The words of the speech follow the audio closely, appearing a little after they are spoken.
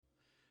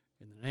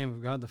In the name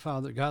of God the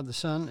Father, God the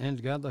Son,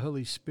 and God the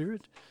Holy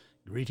Spirit,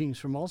 greetings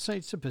from All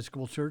Saints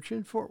Episcopal Church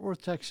in Fort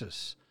Worth,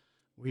 Texas.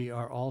 We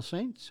are All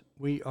Saints.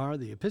 We are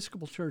the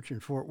Episcopal Church in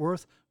Fort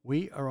Worth.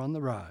 We are on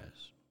the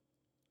rise.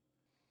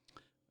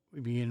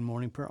 We begin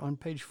morning prayer on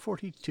page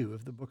 42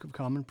 of the Book of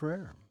Common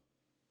Prayer.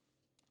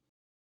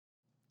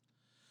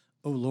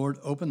 O Lord,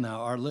 open thou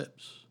our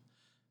lips,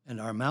 and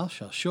our mouth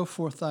shall show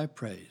forth thy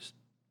praise.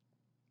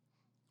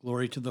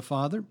 Glory to the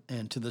Father,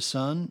 and to the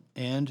Son,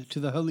 and to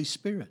the Holy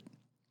Spirit,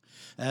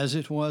 as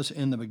it was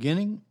in the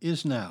beginning,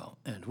 is now,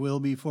 and will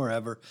be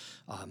forever.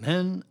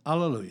 Amen.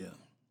 Alleluia.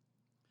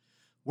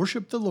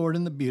 Worship the Lord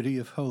in the beauty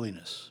of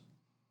holiness.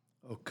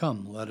 O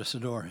come, let us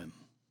adore him.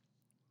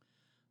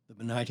 The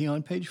Benedicite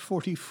on page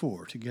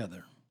 44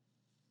 together.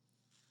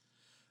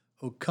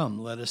 O come,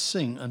 let us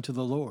sing unto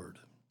the Lord.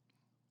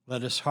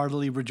 Let us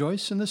heartily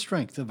rejoice in the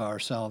strength of our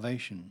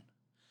salvation.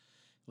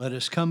 Let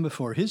us come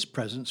before his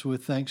presence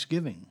with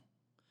thanksgiving,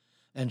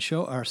 and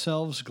show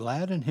ourselves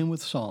glad in him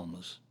with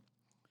psalms.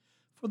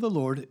 For the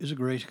Lord is a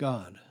great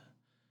God,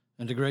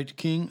 and a great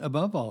King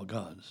above all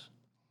gods.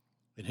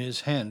 In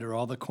his hand are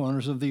all the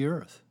corners of the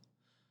earth,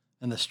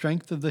 and the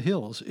strength of the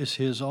hills is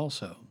his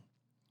also.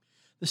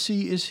 The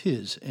sea is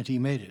his, and he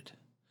made it,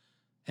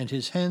 and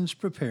his hands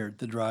prepared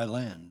the dry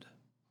land.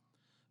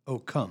 O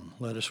come,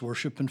 let us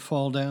worship and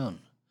fall down,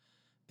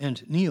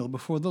 and kneel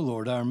before the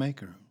Lord our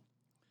Maker.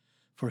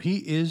 For he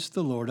is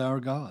the Lord our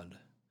God,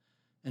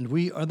 and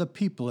we are the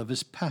people of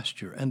his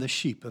pasture and the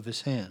sheep of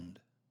his hand.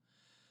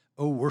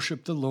 O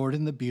worship the Lord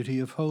in the beauty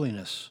of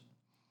holiness.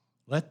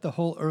 Let the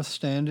whole earth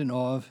stand in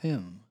awe of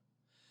him.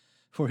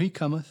 For he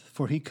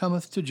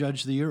cometh to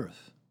judge the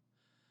earth,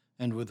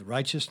 and with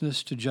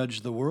righteousness to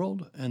judge the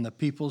world and the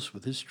peoples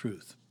with his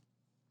truth.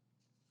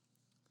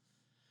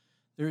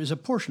 There is a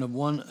portion of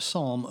one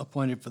psalm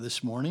appointed for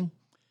this morning.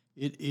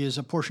 It is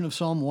a portion of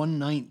Psalm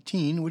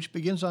 119, which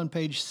begins on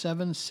page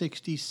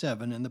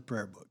 767 in the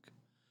prayer book.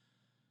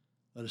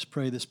 Let us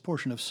pray this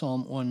portion of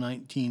Psalm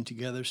 119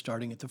 together,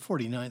 starting at the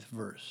 49th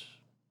verse.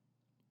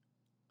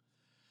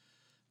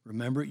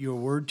 Remember your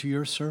word to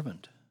your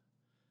servant,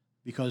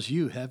 because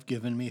you have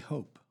given me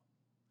hope.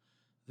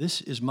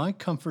 This is my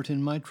comfort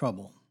in my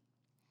trouble,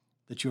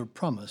 that your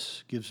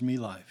promise gives me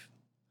life.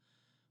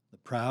 The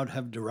proud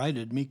have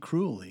derided me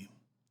cruelly,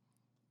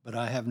 but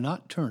I have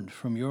not turned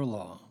from your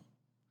law.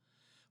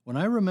 When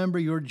I remember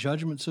your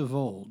judgments of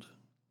old,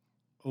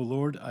 O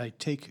Lord, I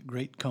take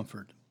great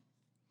comfort.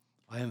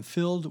 I am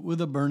filled with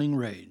a burning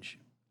rage,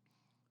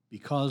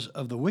 because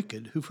of the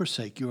wicked who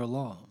forsake your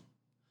law.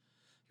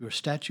 Your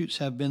statutes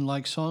have been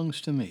like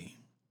songs to me,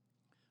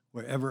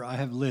 wherever I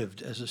have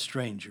lived as a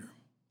stranger.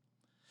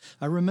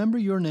 I remember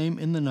your name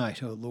in the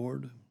night, O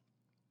Lord,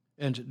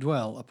 and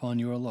dwell upon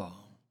your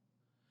law.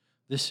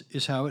 This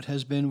is how it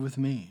has been with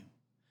me,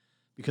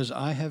 because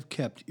I have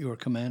kept your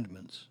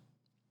commandments.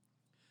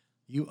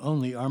 You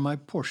only are my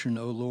portion,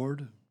 O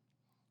Lord.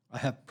 I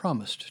have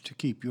promised to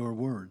keep your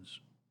words.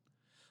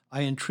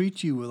 I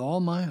entreat you with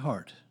all my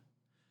heart.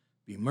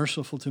 Be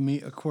merciful to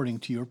me according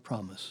to your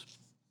promise.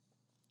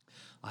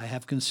 I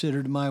have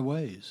considered my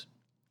ways,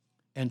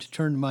 and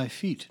turned my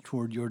feet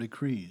toward your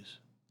decrees.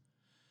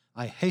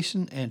 I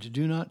hasten and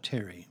do not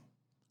tarry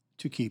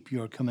to keep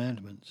your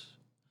commandments.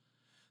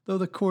 Though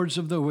the cords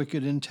of the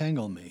wicked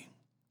entangle me,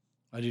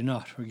 I do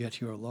not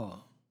forget your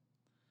law.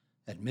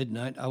 At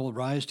midnight I will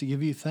rise to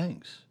give you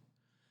thanks,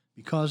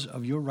 because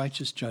of your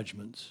righteous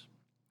judgments.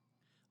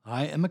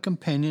 I am a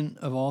companion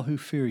of all who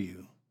fear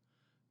you,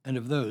 and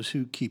of those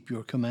who keep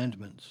your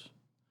commandments.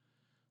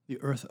 The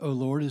earth, O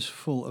Lord, is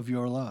full of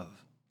your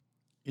love.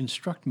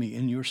 Instruct me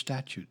in your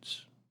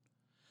statutes.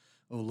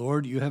 O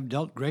Lord, you have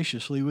dealt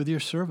graciously with your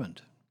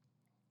servant,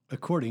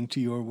 according to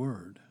your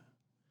word.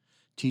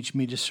 Teach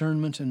me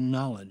discernment and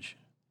knowledge,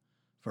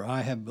 for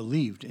I have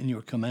believed in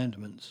your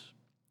commandments.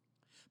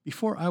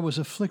 Before I was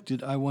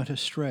afflicted, I went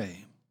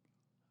astray,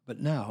 but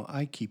now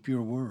I keep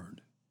your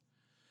word.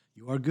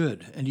 You are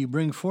good, and you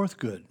bring forth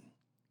good.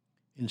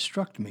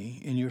 Instruct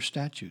me in your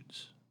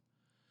statutes.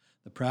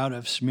 The proud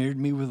have smeared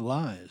me with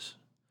lies,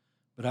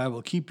 but I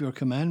will keep your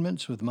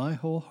commandments with my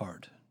whole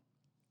heart.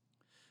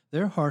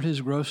 Their heart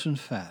is gross and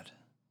fat,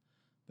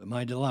 but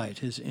my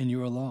delight is in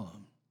your law.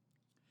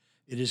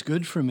 It is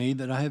good for me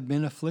that I have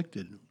been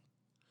afflicted,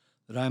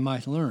 that I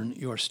might learn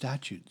your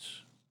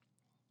statutes.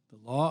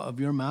 The law of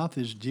your mouth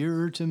is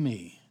dearer to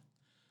me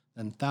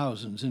than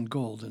thousands in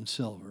gold and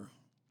silver.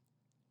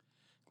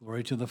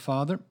 Glory to the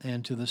Father,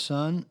 and to the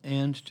Son,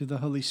 and to the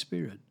Holy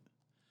Spirit,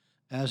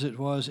 as it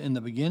was in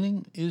the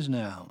beginning, is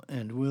now,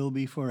 and will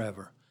be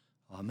forever.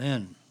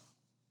 Amen.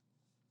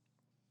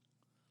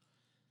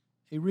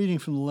 A reading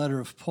from the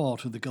letter of Paul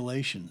to the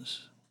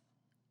Galatians.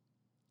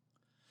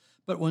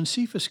 But when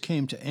Cephas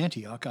came to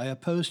Antioch, I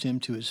opposed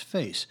him to his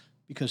face,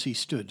 because he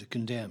stood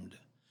condemned.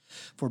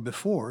 For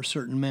before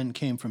certain men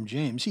came from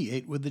James, he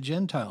ate with the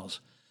Gentiles.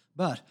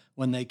 But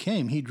when they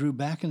came, he drew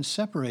back and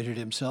separated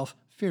himself,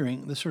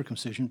 fearing the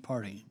circumcision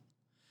party.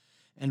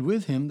 And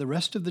with him the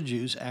rest of the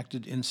Jews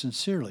acted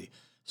insincerely,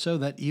 so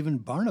that even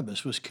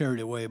Barnabas was carried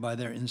away by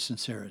their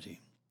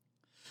insincerity.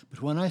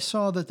 But when I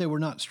saw that they were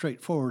not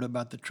straightforward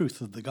about the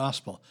truth of the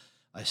gospel,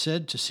 I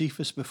said to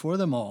Cephas before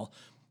them all,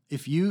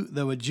 "If you,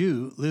 though a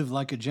Jew, live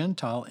like a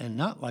Gentile and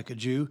not like a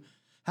Jew,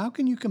 how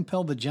can you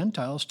compel the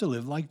Gentiles to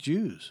live like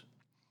Jews?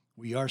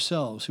 We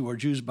ourselves, who are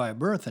Jews by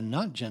birth and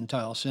not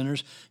Gentile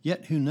sinners,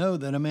 yet who know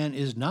that a man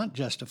is not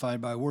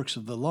justified by works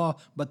of the law,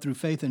 but through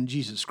faith in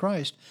Jesus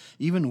Christ,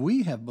 even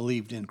we have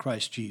believed in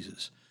Christ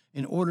Jesus,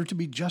 in order to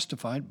be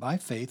justified by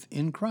faith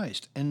in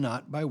Christ, and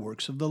not by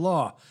works of the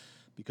law,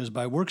 because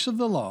by works of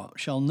the law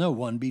shall no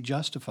one be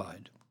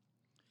justified.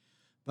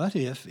 But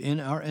if, in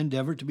our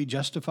endeavor to be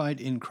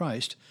justified in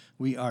Christ,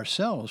 we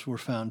ourselves were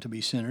found to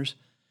be sinners,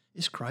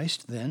 is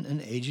Christ then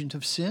an agent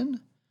of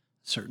sin?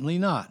 Certainly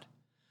not.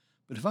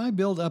 But if I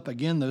build up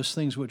again those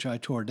things which I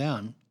tore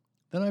down,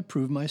 then I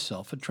prove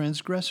myself a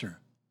transgressor.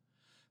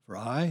 For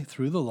I,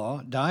 through the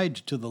law, died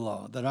to the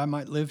law, that I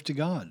might live to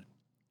God.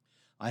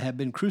 I have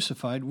been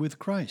crucified with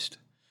Christ.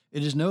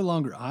 It is no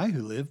longer I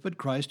who live, but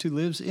Christ who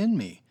lives in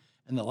me.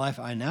 And the life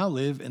I now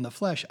live in the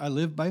flesh, I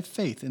live by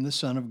faith in the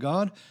Son of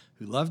God,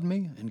 who loved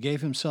me and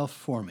gave himself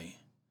for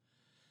me.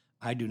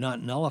 I do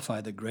not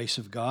nullify the grace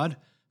of God,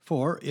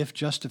 for if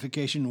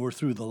justification were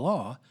through the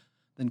law,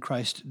 then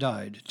Christ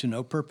died to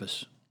no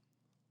purpose."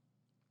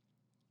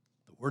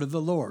 The word of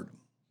the Lord.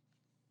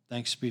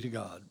 Thanks be to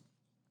God.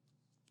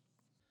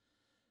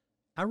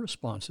 Our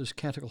response is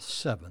Canticle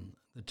 7,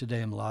 the Te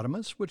Deum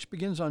Laudamus, which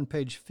begins on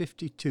page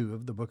 52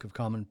 of the Book of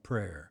Common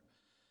Prayer.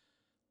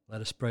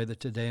 Let us pray the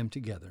Te Deum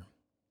together.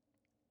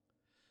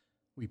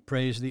 We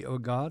praise thee, O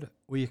God.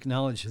 We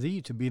acknowledge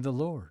thee to be the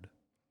Lord.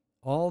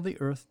 All the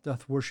earth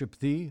doth worship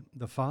thee,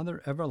 the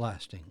Father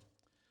everlasting.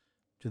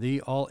 To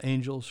thee all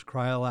angels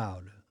cry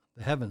aloud,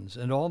 the heavens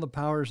and all the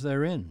powers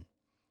therein.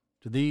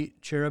 To thee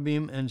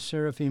cherubim and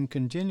seraphim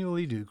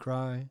continually do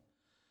cry,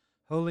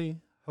 Holy,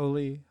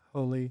 holy,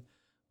 holy,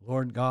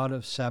 Lord God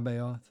of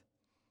Sabaoth.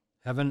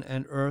 Heaven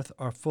and earth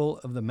are full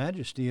of the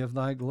majesty of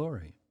thy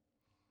glory.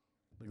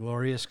 The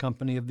glorious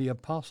company of the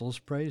apostles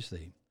praise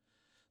thee.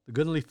 The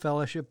goodly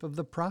fellowship of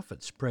the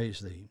prophets praise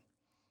thee.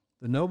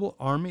 The noble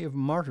army of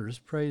martyrs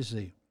praise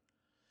thee.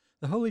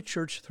 The holy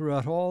church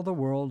throughout all the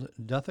world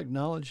doth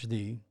acknowledge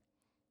thee,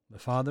 the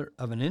Father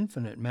of an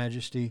infinite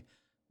majesty,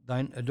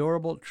 thine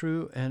adorable,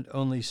 true, and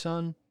only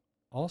Son,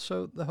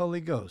 also the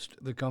Holy Ghost,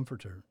 the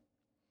Comforter.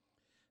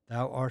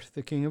 Thou art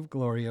the King of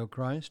glory, O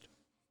Christ.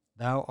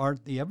 Thou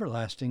art the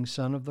everlasting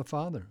Son of the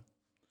Father.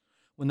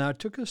 When thou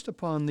tookest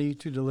upon thee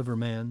to deliver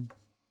man,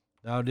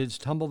 thou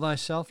didst humble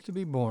thyself to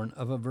be born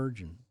of a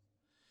virgin.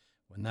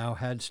 When thou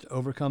hadst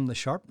overcome the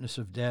sharpness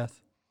of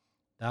death,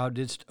 thou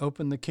didst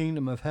open the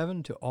kingdom of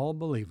heaven to all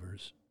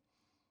believers.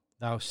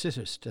 Thou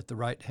sittest at the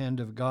right hand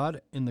of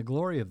God in the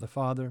glory of the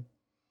Father.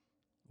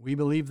 We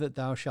believe that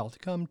thou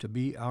shalt come to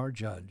be our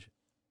judge.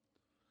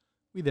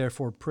 We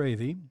therefore pray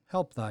thee,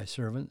 help thy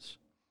servants,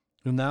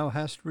 whom thou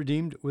hast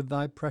redeemed with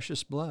thy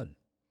precious blood.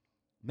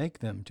 Make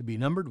them to be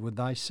numbered with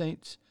thy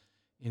saints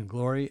in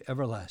glory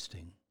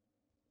everlasting.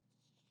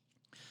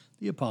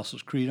 The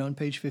Apostles' Creed on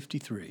page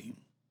 53.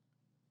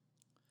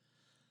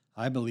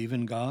 I believe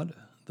in God,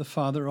 the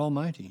Father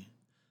Almighty,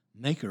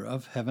 maker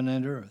of heaven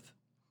and earth,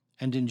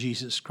 and in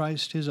Jesus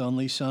Christ, his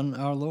only Son,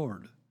 our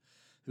Lord,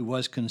 who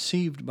was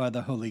conceived by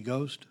the Holy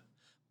Ghost,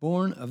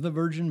 born of the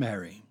Virgin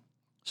Mary,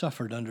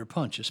 suffered under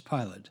Pontius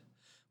Pilate,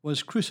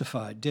 was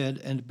crucified, dead,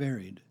 and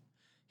buried.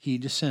 He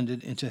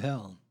descended into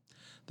hell.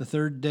 The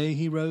third day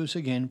he rose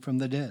again from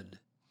the dead.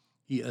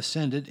 He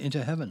ascended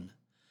into heaven,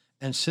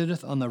 and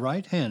sitteth on the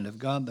right hand of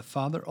God the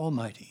Father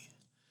Almighty.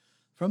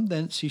 From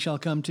thence he shall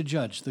come to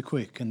judge the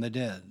quick and the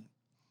dead.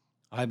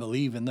 I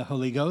believe in the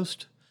Holy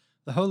Ghost,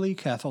 the holy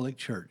Catholic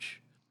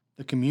Church,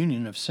 the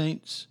communion of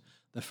saints,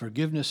 the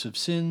forgiveness of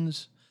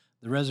sins,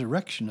 the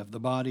resurrection of the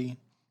body,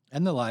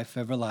 and the life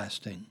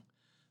everlasting.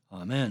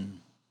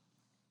 Amen.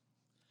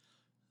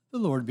 The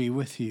Lord be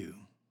with you.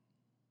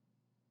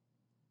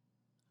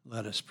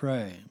 Let us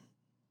pray.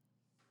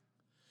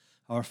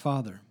 Our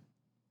Father,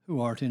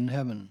 who art in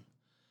heaven,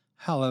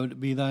 hallowed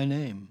be thy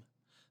name.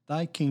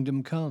 Thy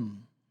kingdom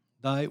come,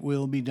 thy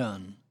will be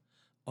done,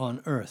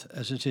 on earth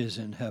as it is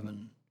in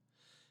heaven.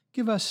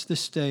 Give us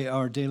this day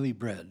our daily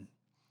bread,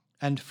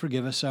 and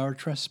forgive us our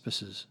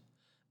trespasses,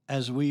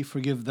 as we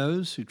forgive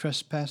those who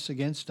trespass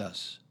against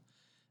us.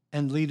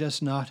 And lead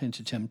us not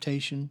into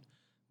temptation,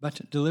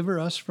 but deliver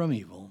us from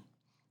evil.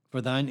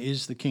 For thine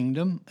is the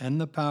kingdom, and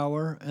the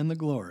power, and the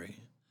glory,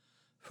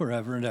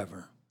 forever and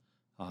ever.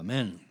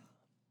 Amen.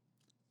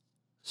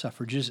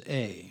 Suffrages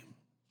A.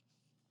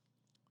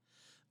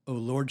 O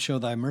Lord, show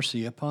thy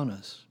mercy upon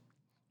us,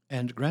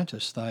 and grant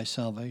us thy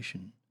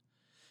salvation.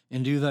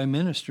 Endue thy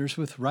ministers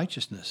with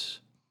righteousness,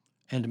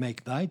 and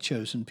make thy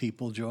chosen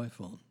people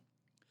joyful.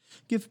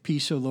 Give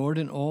peace, O Lord,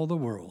 in all the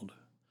world,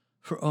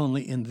 for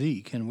only in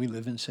thee can we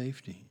live in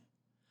safety.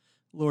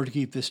 Lord,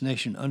 keep this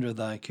nation under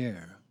thy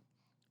care,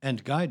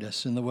 and guide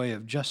us in the way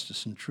of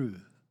justice and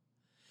truth.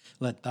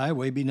 Let thy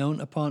way be known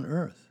upon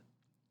earth,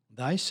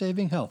 thy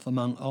saving health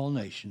among all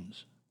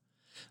nations.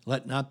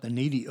 Let not the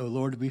needy, O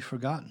Lord, be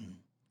forgotten,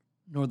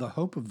 nor the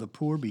hope of the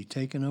poor be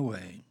taken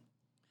away.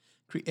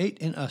 Create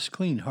in us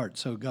clean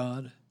hearts, O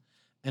God,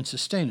 and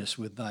sustain us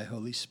with thy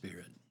Holy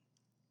Spirit.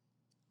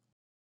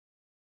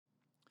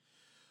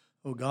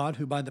 O God,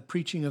 who by the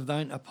preaching of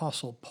thine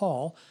apostle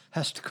Paul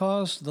hast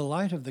caused the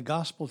light of the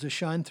gospel to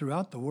shine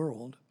throughout the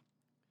world,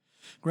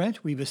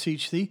 grant, we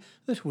beseech thee,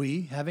 that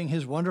we, having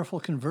his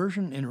wonderful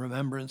conversion in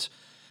remembrance,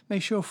 may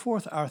show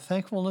forth our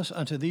thankfulness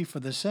unto thee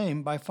for the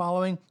same by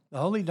following the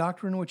holy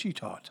doctrine which he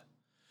taught.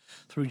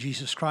 Through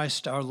Jesus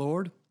Christ our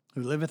Lord,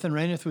 who liveth and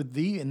reigneth with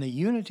thee in the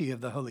unity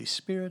of the Holy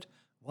Spirit,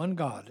 one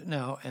God,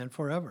 now and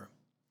forever.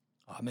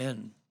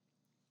 Amen.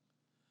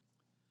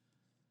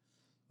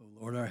 O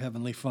Lord, our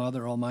heavenly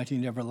Father, almighty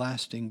and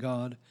everlasting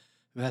God,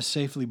 who hast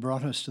safely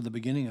brought us to the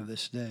beginning of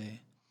this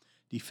day,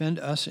 defend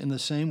us in the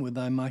same with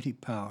thy mighty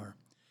power,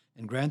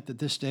 and grant that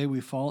this day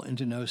we fall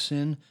into no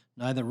sin,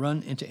 neither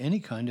run into any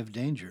kind of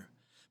danger,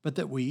 but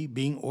that we,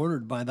 being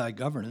ordered by thy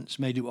governance,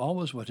 may do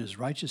always what is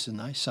righteous in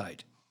thy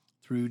sight,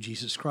 through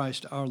Jesus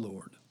Christ our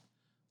Lord.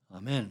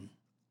 Amen.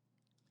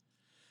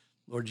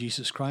 Lord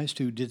Jesus Christ,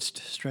 who didst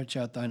stretch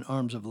out thine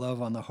arms of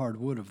love on the hard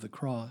wood of the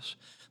cross,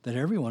 that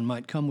everyone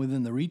might come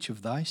within the reach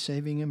of thy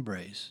saving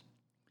embrace,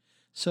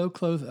 so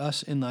clothe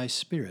us in thy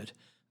Spirit,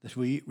 that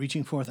we,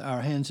 reaching forth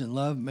our hands in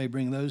love, may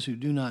bring those who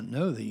do not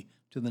know thee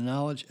to the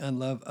knowledge and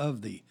love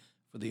of thee,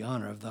 for the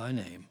honor of thy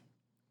name.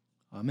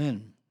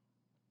 Amen.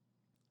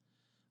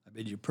 I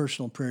bid you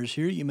personal prayers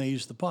here. You may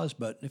use the pause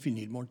button if you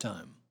need more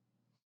time.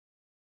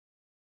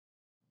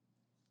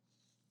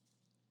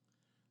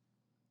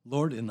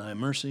 Lord, in thy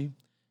mercy,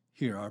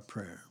 hear our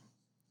prayer.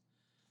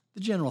 The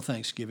general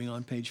thanksgiving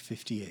on page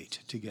 58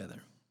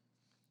 together.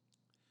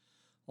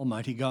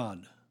 Almighty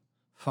God,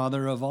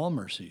 Father of all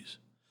mercies,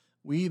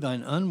 we,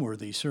 thine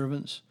unworthy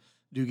servants,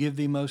 do give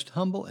thee most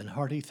humble and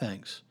hearty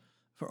thanks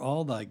for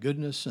all thy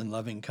goodness and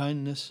loving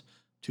kindness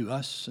to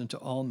us and to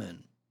all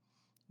men.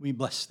 We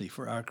bless thee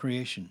for our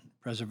creation,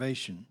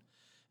 preservation,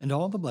 and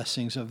all the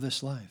blessings of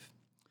this life,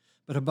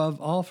 but above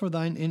all for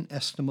thine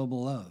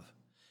inestimable love,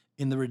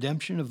 in the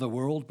redemption of the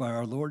world by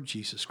our Lord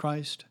Jesus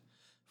Christ,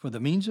 for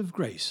the means of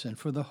grace and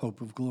for the hope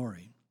of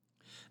glory.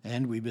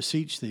 And we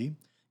beseech thee,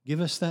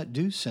 give us that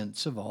due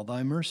sense of all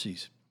thy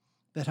mercies,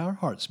 that our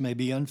hearts may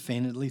be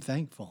unfeignedly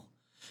thankful,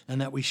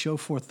 and that we show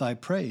forth thy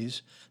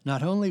praise,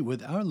 not only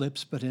with our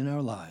lips but in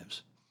our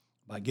lives,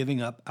 by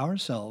giving up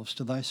ourselves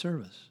to thy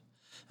service,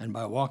 and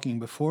by walking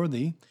before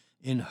thee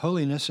in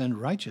holiness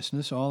and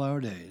righteousness all our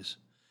days.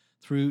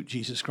 Through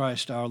Jesus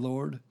Christ our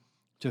Lord,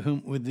 to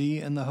whom with thee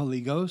and the Holy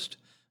Ghost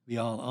be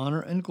all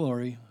honor and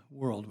glory,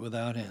 world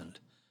without end.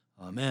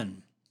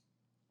 Amen.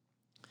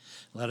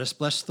 Let us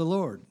bless the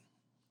Lord.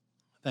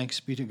 Thanks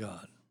be to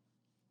God.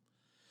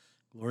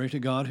 Glory to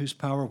God, whose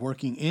power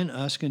working in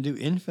us can do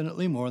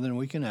infinitely more than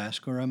we can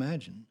ask or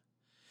imagine.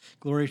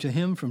 Glory to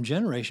him from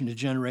generation to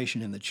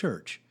generation in the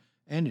church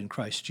and in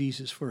Christ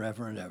Jesus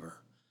forever and ever.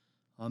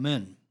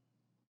 Amen.